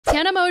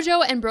Tana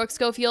Mongeau and Brooke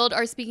Schofield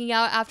are speaking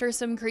out after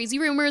some crazy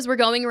rumors were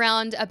going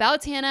around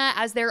about Tana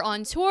as they're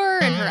on tour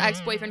and her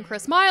ex-boyfriend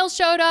Chris Miles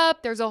showed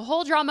up. There's a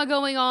whole drama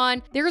going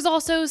on. There's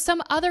also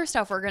some other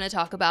stuff we're going to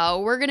talk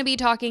about. We're going to be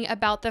talking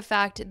about the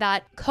fact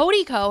that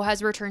Cody Ko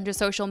has returned to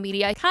social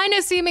media, kind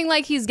of seeming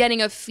like he's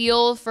getting a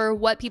feel for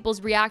what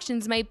people's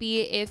reactions might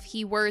be if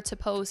he were to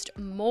post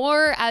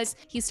more. As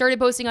he started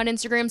posting on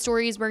Instagram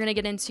stories, we're going to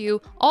get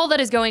into all that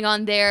is going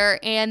on there.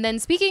 And then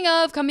speaking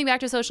of coming back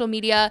to social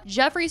media,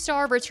 Jeffree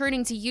Star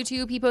returning to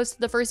YouTube. He posted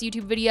the first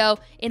YouTube video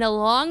in a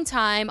long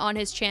time on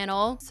his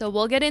channel. So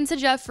we'll get into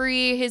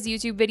Jeffree, his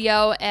YouTube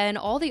video, and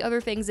all the other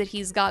things that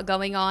he's got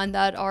going on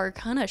that are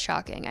kind of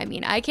shocking. I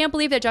mean, I can't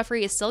believe that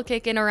Jeffree is still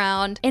kicking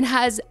around and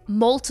has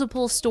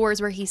multiple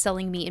stores where he's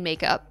selling meat and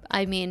makeup.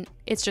 I mean,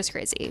 it's just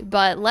crazy,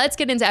 but let's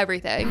get into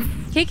everything.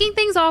 Kicking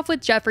things off with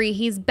Jeffree,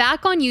 he's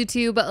back on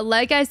YouTube,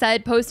 like I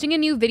said, posting a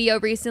new video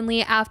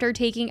recently after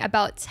taking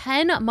about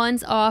 10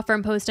 months off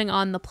from posting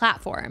on the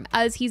platform,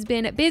 as he's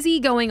been busy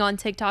going on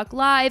TikTok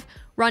Live,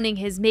 running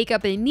his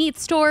makeup and meat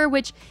store,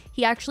 which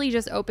he actually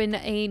just opened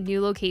a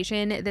new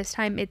location. This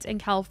time it's in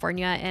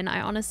California, and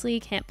I honestly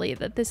can't believe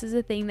that this is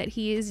a thing that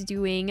he is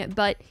doing.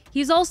 But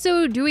he's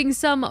also doing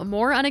some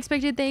more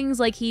unexpected things,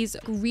 like he's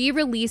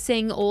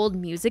re-releasing old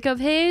music of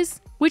his,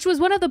 which was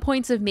one of the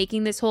points of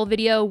making this whole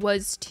video,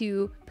 was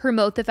to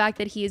promote the fact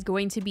that he is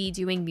going to be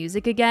doing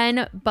music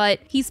again. But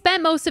he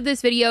spent most of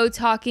this video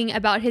talking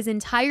about his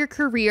entire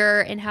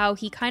career and how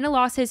he kind of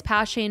lost his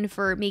passion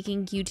for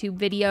making YouTube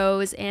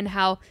videos and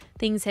how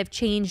things have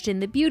changed in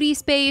the beauty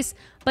space,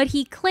 but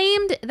he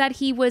claimed that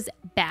he was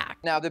back.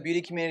 Now, the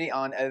beauty community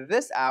on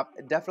this app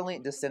definitely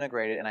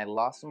disintegrated, and I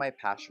lost my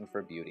passion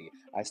for beauty.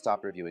 I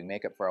stopped reviewing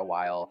makeup for a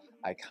while.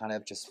 I kind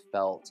of just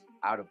felt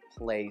out of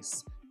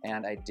place,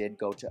 and I did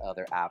go to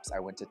other apps. I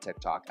went to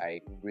TikTok.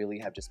 I really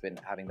have just been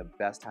having the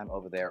best time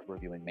over there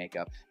reviewing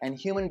makeup. And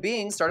human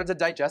beings started to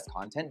digest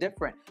content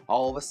different.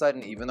 All of a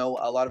sudden, even though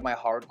a lot of my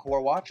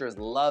hardcore watchers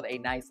love a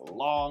nice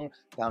long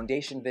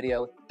foundation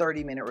video,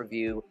 30-minute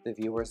review, the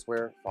viewers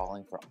were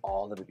falling for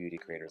all of the beauty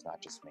creators, not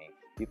just me.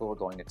 People were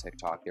going to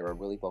TikTok. They were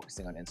really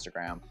focusing on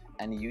Instagram.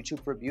 And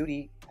YouTube for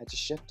beauty had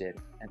just shifted,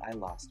 and I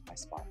lost my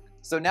spark.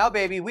 So now,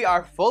 baby, we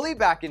are fully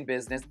back in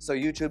business. So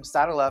YouTube,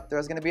 saddle up.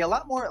 There's going to be a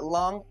lot more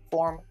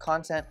long-form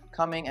content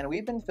coming, and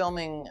we've been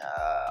filming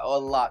a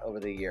lot over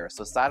the year.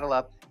 So saddle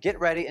up, get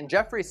ready, and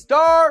Jeffree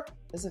Star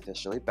is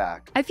officially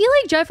back. I feel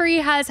like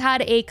Jeffree has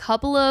had a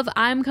couple of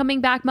I'm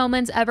coming back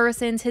moments ever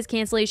since his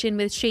cancellation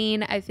with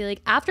Shane. I feel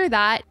like after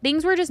that,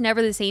 things were just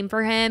never the same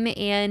for him,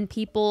 and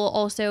people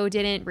also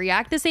didn't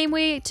react the same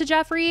way to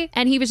Jeffree,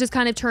 and he was just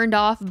kind of turned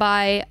off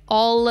by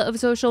all of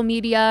social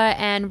media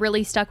and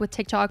really stuck with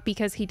TikTok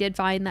because he did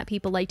find that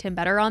people liked him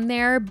better on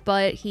there.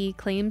 But he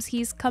claims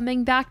he's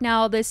coming back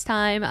now this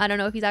time. I don't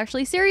know if he's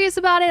actually serious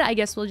about it. I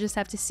guess we'll just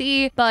have to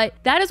see, but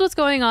that is what's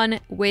going on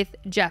with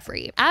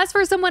Jeffree. As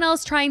for someone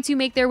else trying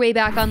to make their way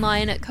back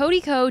online,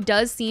 Cody Ko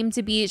does seem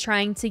to be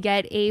trying to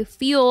get a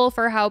feel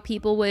for how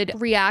people would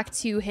react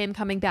to him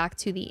coming back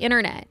to the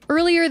internet.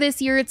 Earlier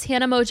this year,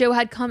 Tana Mongeau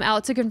had come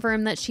out to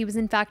confirm that she was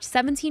in fact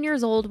 17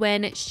 years old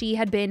when she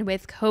had been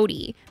with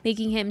Cody,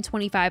 making him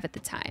 25 at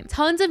the time.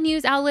 Tons of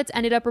news outlets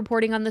ended up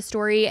reporting on the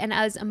story, and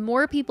as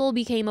more people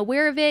became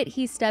aware of it,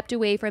 he stepped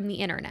away from the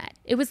internet.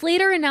 It was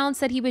later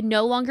announced that he would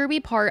no longer be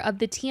part of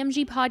the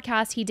TMG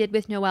podcast he did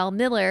with Noel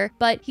Miller,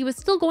 but he was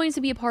still going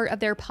to be a part of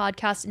their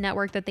podcast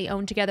network that they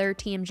own together,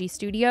 TMG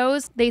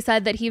Studios. They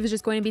said that he was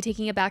just going to be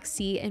taking a back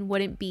seat and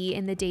wouldn't be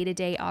in the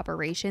day-to-day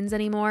operations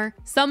anymore.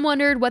 Some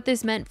wondered what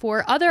this meant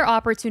for other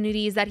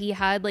opportunities that he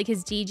had, like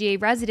his DJ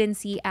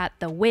residency at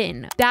the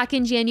Wynn. Back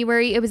in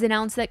January, it was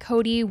announced that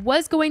Cody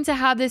was going to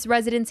have this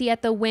residency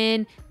at the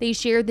Wynn. They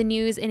shared the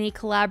news in a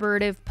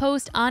collaborative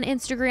post on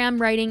Instagram,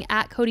 writing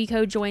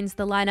 @CodyCo joins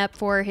the lineup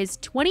for his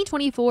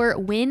 2024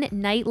 Wynn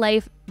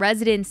Nightlife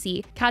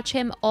residency. Catch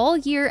him all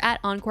year at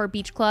Encore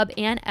Beach Club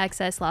and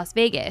XS Las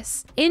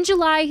Vegas. In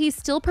July, he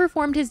still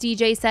performed his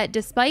DJ set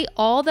despite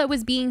all that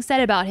was being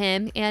said about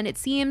him, and it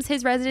seems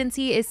his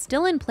residency is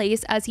still in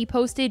place, as he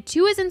posted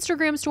to his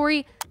Instagram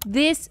story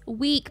this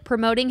week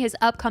promoting his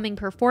upcoming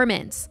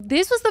performance.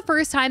 This was the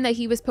first time that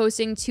he was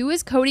posting to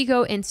his Cody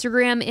Ko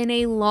Instagram in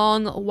a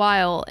long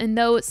while, and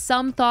though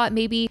some thought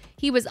maybe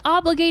he was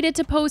obligated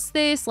to post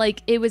this,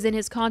 like it was in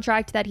his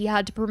contract that he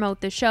had to promote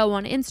the show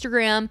on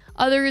Instagram,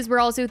 others were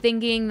also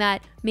thinking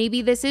that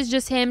maybe this is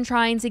just him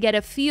trying to get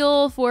a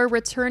feel for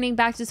returning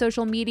back to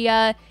social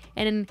media,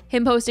 and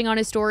him posting on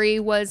his story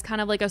was kind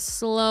of like a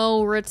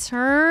slow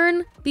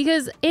return,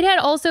 because it had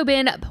also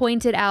been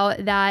pointed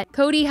out that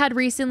Cody had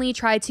recently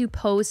tried to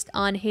post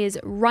on his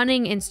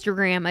running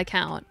Instagram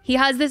account. He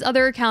has this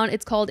other account,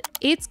 it's called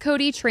It's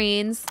Cody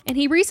Trains, and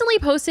he recently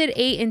posted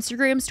a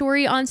Instagram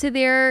story onto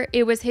there.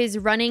 It was his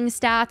running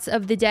stats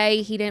of the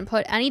day. He didn't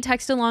put any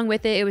text along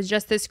with it. It was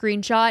just the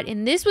screenshot,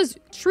 and this was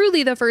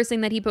truly the first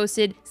thing that he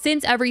posted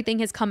since everything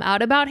has come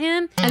out about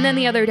him. And then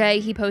the other day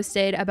he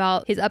posted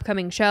about his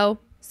upcoming show.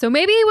 So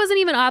maybe he wasn't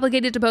even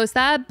obligated to post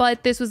that,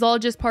 but this was all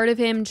just part of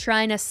him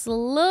trying to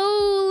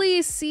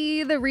slowly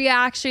see the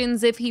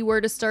reactions if he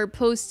were to start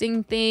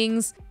posting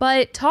things.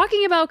 But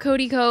talking about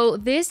Cody Co,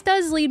 this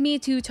does lead me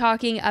to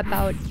talking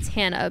about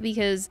Tana,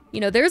 because,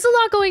 you know, there's a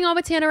lot going on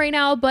with Tana right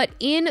now, but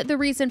in the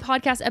recent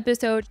podcast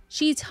episode,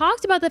 she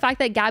talked about the fact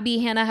that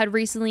Gabbie Hanna had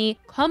recently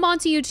come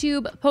onto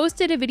YouTube,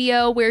 posted a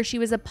video where she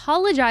was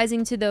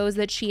apologizing to those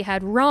that she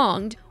had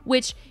wronged,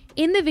 which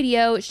in the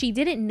video, she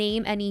didn't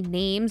name any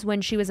names when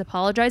she was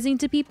apologizing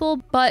to people,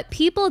 but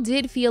people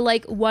did feel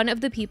like one of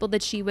the people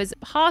that she was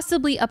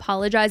possibly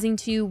apologizing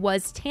to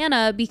was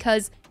Tana,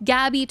 because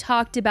Gabbie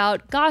talked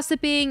about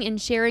gossiping and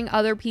sharing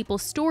other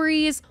people's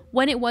stories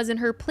when it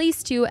wasn't her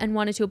place to, and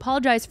wanted to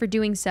apologize for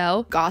doing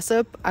so.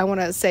 Gossip, I want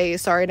to say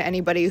sorry to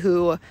anybody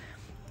who,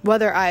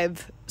 whether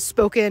I've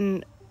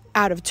spoken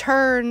out of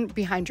turn,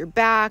 behind your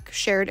back,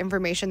 shared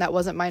information that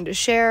wasn't mine to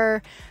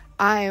share,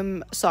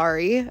 I'm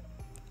sorry.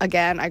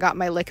 Again, I got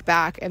my lick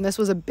back, and this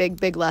was a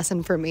big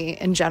lesson for me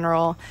in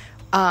general,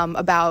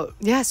 about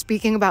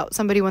speaking about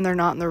somebody when they're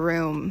not in the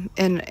room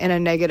in a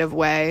negative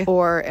way,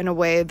 or in a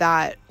way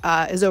that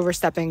is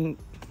overstepping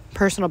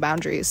personal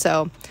boundaries.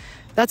 So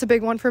that's a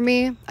big one for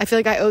me. I feel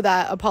like I owe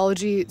that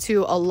apology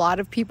to a lot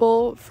of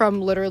people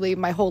from literally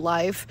my whole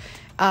life,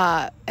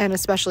 and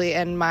especially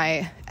in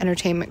my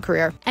entertainment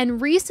career.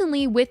 And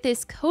recently, with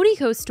this Cody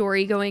Co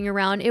story going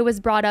around, it was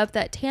brought up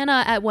that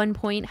Tana at one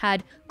point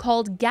had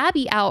called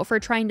Gabbie out for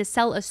trying to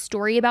sell a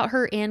story about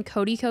her and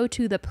Cody Co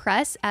to the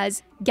press,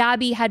 as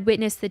Gabbie had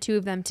witnessed the two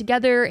of them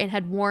together and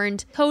had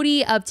warned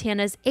Cody of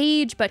Tana's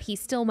age, but he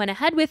still went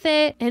ahead with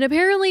it. And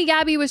apparently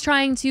Gabbie was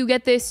trying to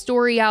get this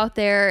story out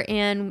there,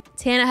 and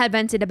Tana had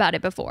vented about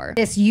it before.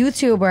 This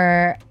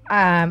YouTuber,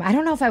 I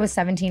don't know if I was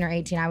 17 or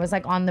 18. I was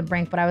like on the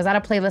brink, but I was at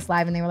a playlist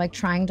live and they were like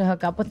trying to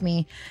hook up with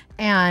me.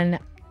 And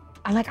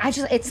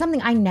it's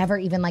something I never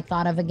even like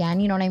thought of again.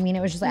 You know what I mean?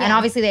 It was just like, and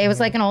obviously it was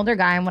like an older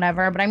guy and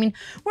whatever, but I mean,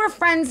 we're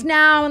friends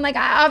now. And like,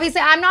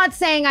 obviously I'm not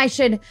saying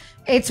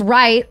it's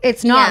right.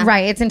 It's not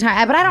right. It's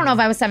entire, but I don't know if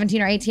I was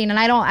 17 or 18. And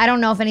I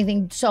don't know if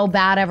anything so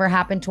bad ever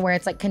happened to where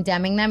it's like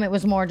condemning them. It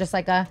was more just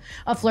like a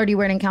flirty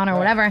weird encounter or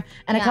whatever.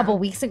 And a couple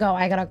weeks ago,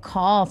 I got a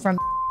call from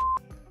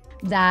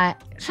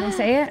that, should I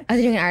say it? Are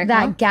they doing an article?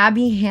 That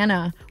Gabbie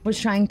Hanna was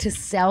trying to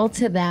sell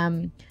to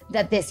them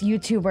that this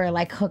YouTuber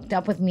like hooked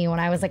up with me when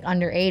I was like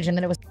underage, and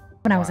then it was,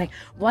 and I was like,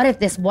 what if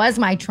this was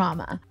my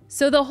trauma?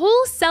 So the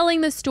whole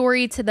selling the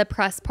story to the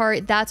press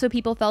part, that's what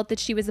people felt that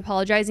she was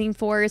apologizing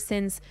for,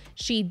 since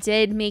she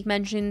did make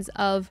mentions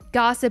of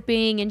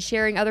gossiping and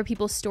sharing other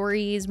people's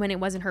stories when it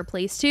wasn't her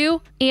place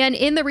to. And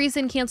in the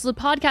recent canceled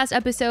podcast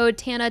episode,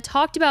 Tana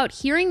talked about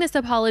hearing this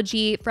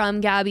apology from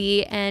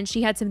Gabbie, and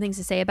she had some things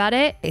to say about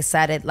it. They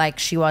said it like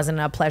she wasn't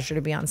a pleasure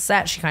to be on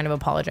set. She kind of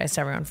apologized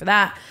to everyone for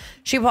that.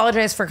 She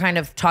apologized for kind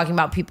of talking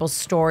about people's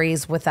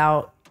stories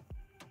without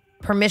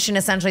permission,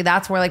 essentially.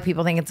 That's where like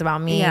people think it's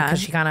about me,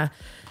 because she kind of,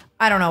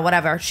 I don't know,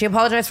 whatever. She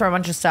apologized for a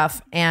bunch of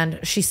stuff, and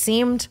she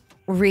seemed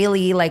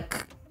really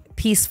like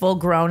peaceful,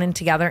 grown and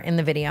together in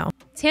the video.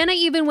 Tana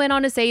even went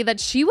on to say that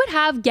she would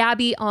have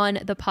Gabbie on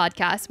the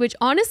podcast, which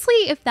honestly,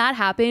 if that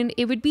happened,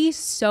 it would be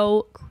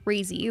so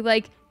crazy.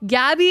 Like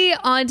Gabbie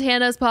on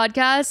Tana's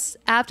podcast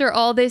after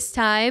all this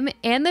time,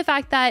 and the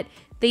fact that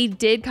they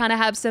did kind of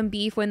have some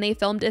beef when they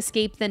filmed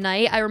Escape the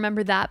Night. I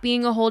remember that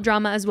being a whole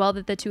drama as well,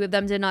 that the two of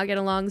them did not get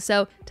along.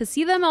 So to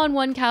see them on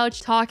one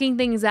couch talking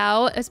things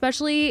out,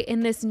 especially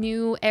in this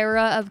new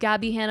era of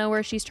Gabbie Hanna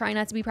where she's trying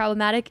not to be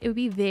problematic, it would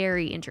be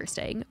very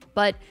interesting.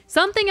 But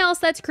something else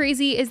that's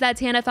crazy is that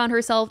Tana found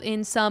herself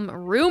in some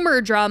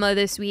rumor drama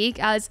this week,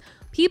 as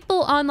people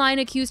online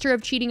accused her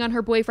of cheating on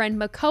her boyfriend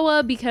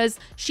Mongeau because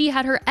she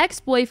had her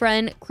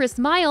ex-boyfriend Chris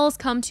Miles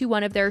come to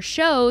one of their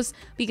shows,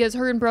 because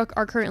her and Brooke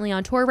are currently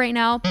on tour right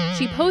now.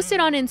 She posted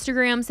on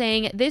Instagram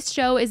saying this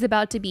show is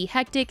about to be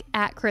hectic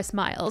at Chris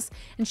Miles.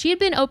 And she had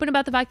been open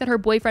about the fact that her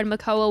boyfriend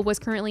Mongeau was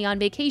currently on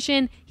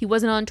vacation. He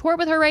wasn't on tour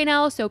with her right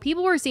now. So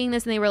people were seeing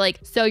this and they were like,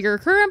 so your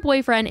current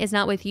boyfriend is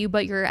not with you,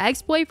 but your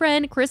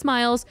ex-boyfriend Chris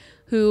Miles,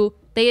 who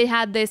they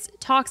had this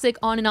toxic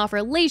on and off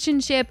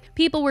relationship.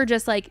 People were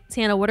just like,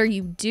 Tana, what are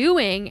you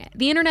doing?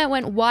 The internet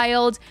went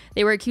wild.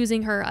 They were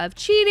accusing her of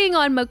cheating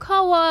on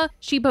Mongeau.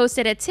 She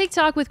posted a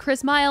TikTok with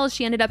Chris Miles.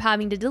 She ended up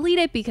having to delete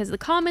it because the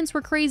comments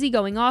were crazy,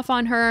 going off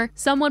on her.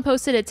 Someone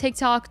posted a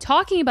TikTok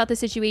talking about the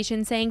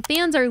situation, saying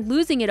fans are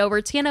losing it over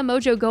Tana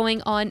Mongeau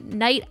going on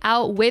night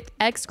out with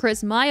ex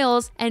Chris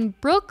Miles. And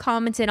Brooke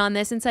commented on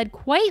this and said,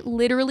 quite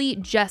literally,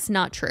 just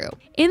not true.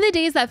 In the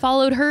days that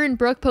followed, her and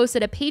Brooke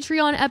posted a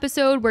Patreon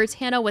episode where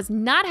Tana was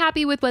not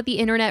happy with what the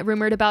internet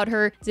rumored about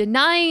her,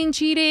 denying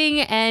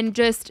cheating and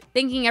just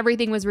thinking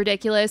everything was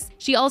ridiculous.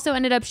 She also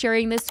ended up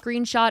sharing this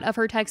screenshot of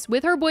her text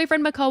with her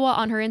boyfriend Mongeau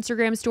on her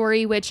Instagram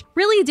story, which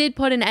really did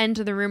put an end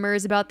to the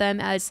rumors about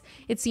them, as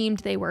it seemed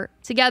they were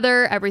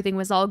together. Everything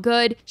was all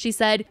good. She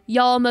said,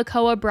 y'all,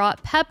 Mongeau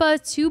brought Peppa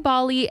to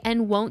Bali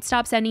and won't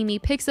stop sending me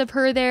pics of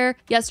her there.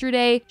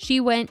 Yesterday, she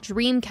went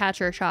dream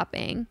catcher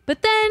shopping.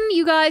 But then,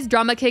 you guys,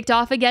 drama kicked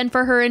off again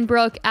for her and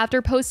Brooke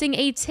after posting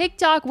a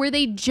TikTok where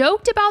they joked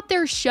joked about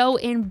their show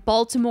in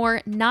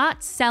Baltimore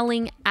not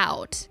selling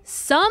out.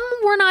 Some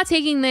were not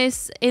taking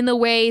this in the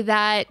way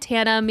that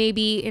Tana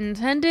maybe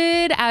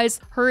intended,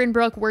 as her and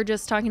Brooke were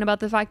just talking about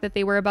the fact that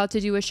they were about to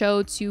do a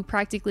show to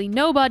practically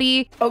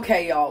nobody.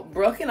 Okay, y'all,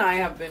 Brooke and I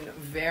have been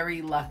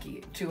very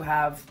lucky to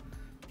have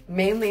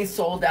mainly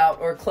sold out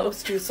or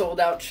close to sold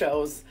out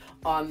shows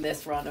on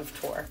this run of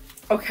tour,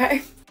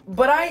 okay?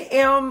 But I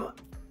am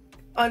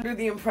under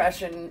the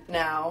impression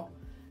now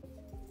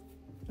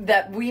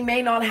that we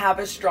may not have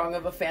as strong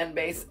of a fan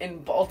base in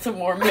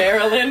Baltimore,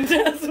 Maryland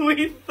as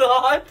we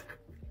thought.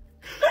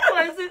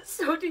 Why is it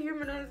so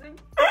dehumanizing?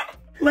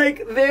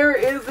 Like, there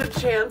is a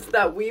chance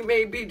that we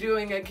may be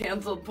doing a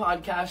canceled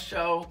podcast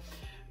show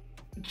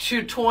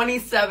to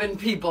 27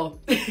 people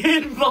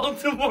in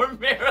Baltimore,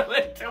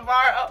 Maryland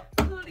tomorrow.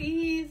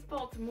 Please,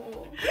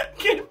 Baltimore.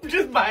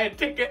 Just buy a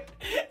ticket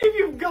if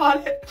you've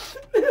got it.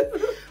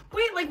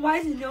 Wait, like, why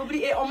is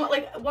nobody,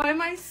 why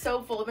am I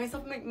so full of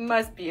myself? I'm like,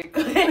 must be a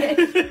glitch.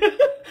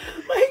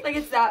 like,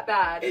 it's that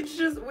bad. It's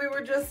just, we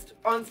were just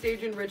on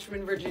stage in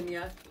Richmond,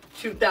 Virginia,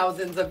 to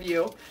thousands of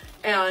you,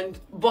 and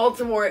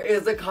Baltimore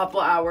is a couple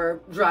hour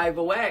drive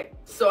away.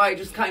 So I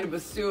just kind of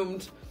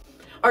assumed.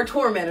 Our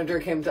tour manager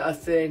came to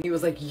us today and he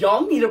was like,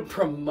 y'all need to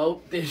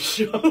promote this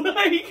show.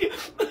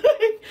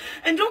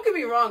 And don't get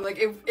me wrong, like,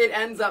 if it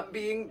ends up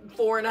being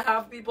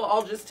 4.5 people,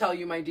 I'll just tell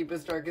you my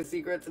deepest, darkest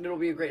secrets and it'll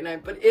be a great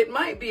night. But it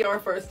might be our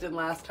first and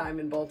last time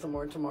in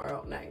Baltimore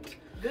tomorrow night.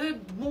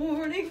 Good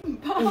morning,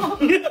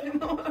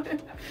 Baltimore.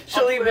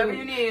 She'll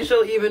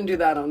even do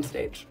that on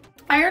stage.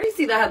 I already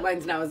see the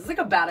headlines now. Is this like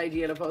a bad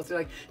idea to post? They're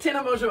like,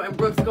 Tana, Mongeau, and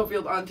Brooke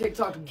Schofield on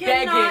TikTok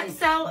begging. I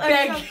saw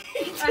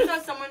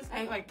someone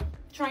saying, like,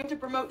 trying to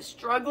promote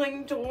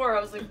struggling tour.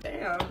 I was like,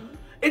 damn.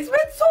 It's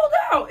been sold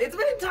out. It's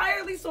been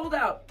entirely sold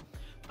out.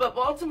 But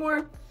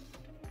Baltimore,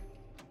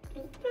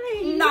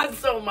 not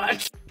so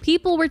much.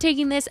 People were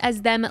taking this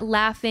as them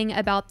laughing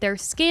about their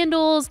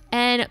scandals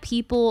and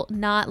people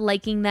not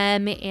liking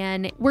them,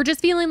 and we're just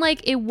feeling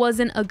like it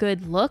wasn't a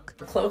good look.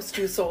 Close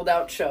to sold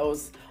out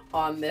shows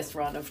on this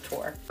run of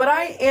tour. But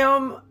I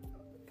am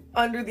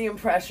under the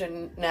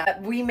impression now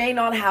that we may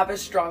not have as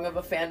strong of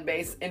a fan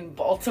base in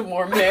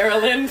Baltimore,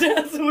 Maryland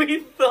as we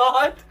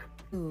thought.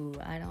 Ooh,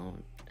 I don't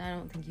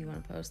think you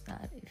want to post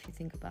that if you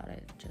think about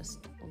it just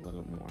a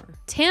little more.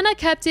 Tana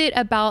kept it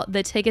about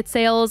the ticket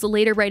sales,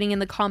 later writing in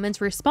the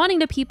comments responding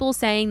to people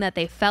saying that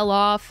they fell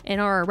off and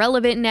are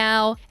irrelevant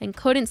now and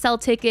couldn't sell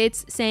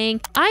tickets,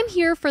 saying, I'm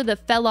here for the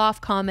fell off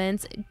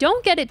comments.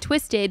 Don't get it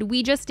twisted.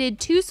 We just did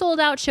 2 sold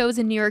out shows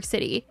in New York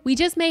City. We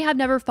just may have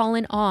never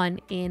fallen on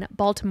in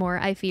Baltimore,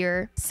 I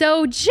fear.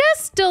 So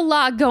just a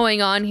lot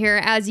going on here,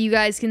 as you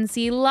guys can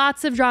see.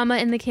 Lots of drama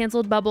in the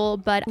canceled bubble,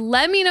 but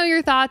let me know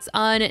your thoughts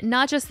on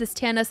not just this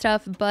Tana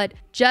stuff, but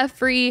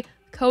Jeffree,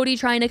 Cody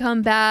trying to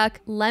come back.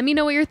 Let me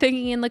know what you're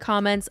thinking in the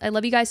comments. I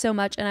love you guys so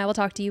much, and I will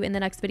talk to you in the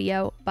next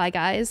video. Bye,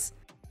 guys.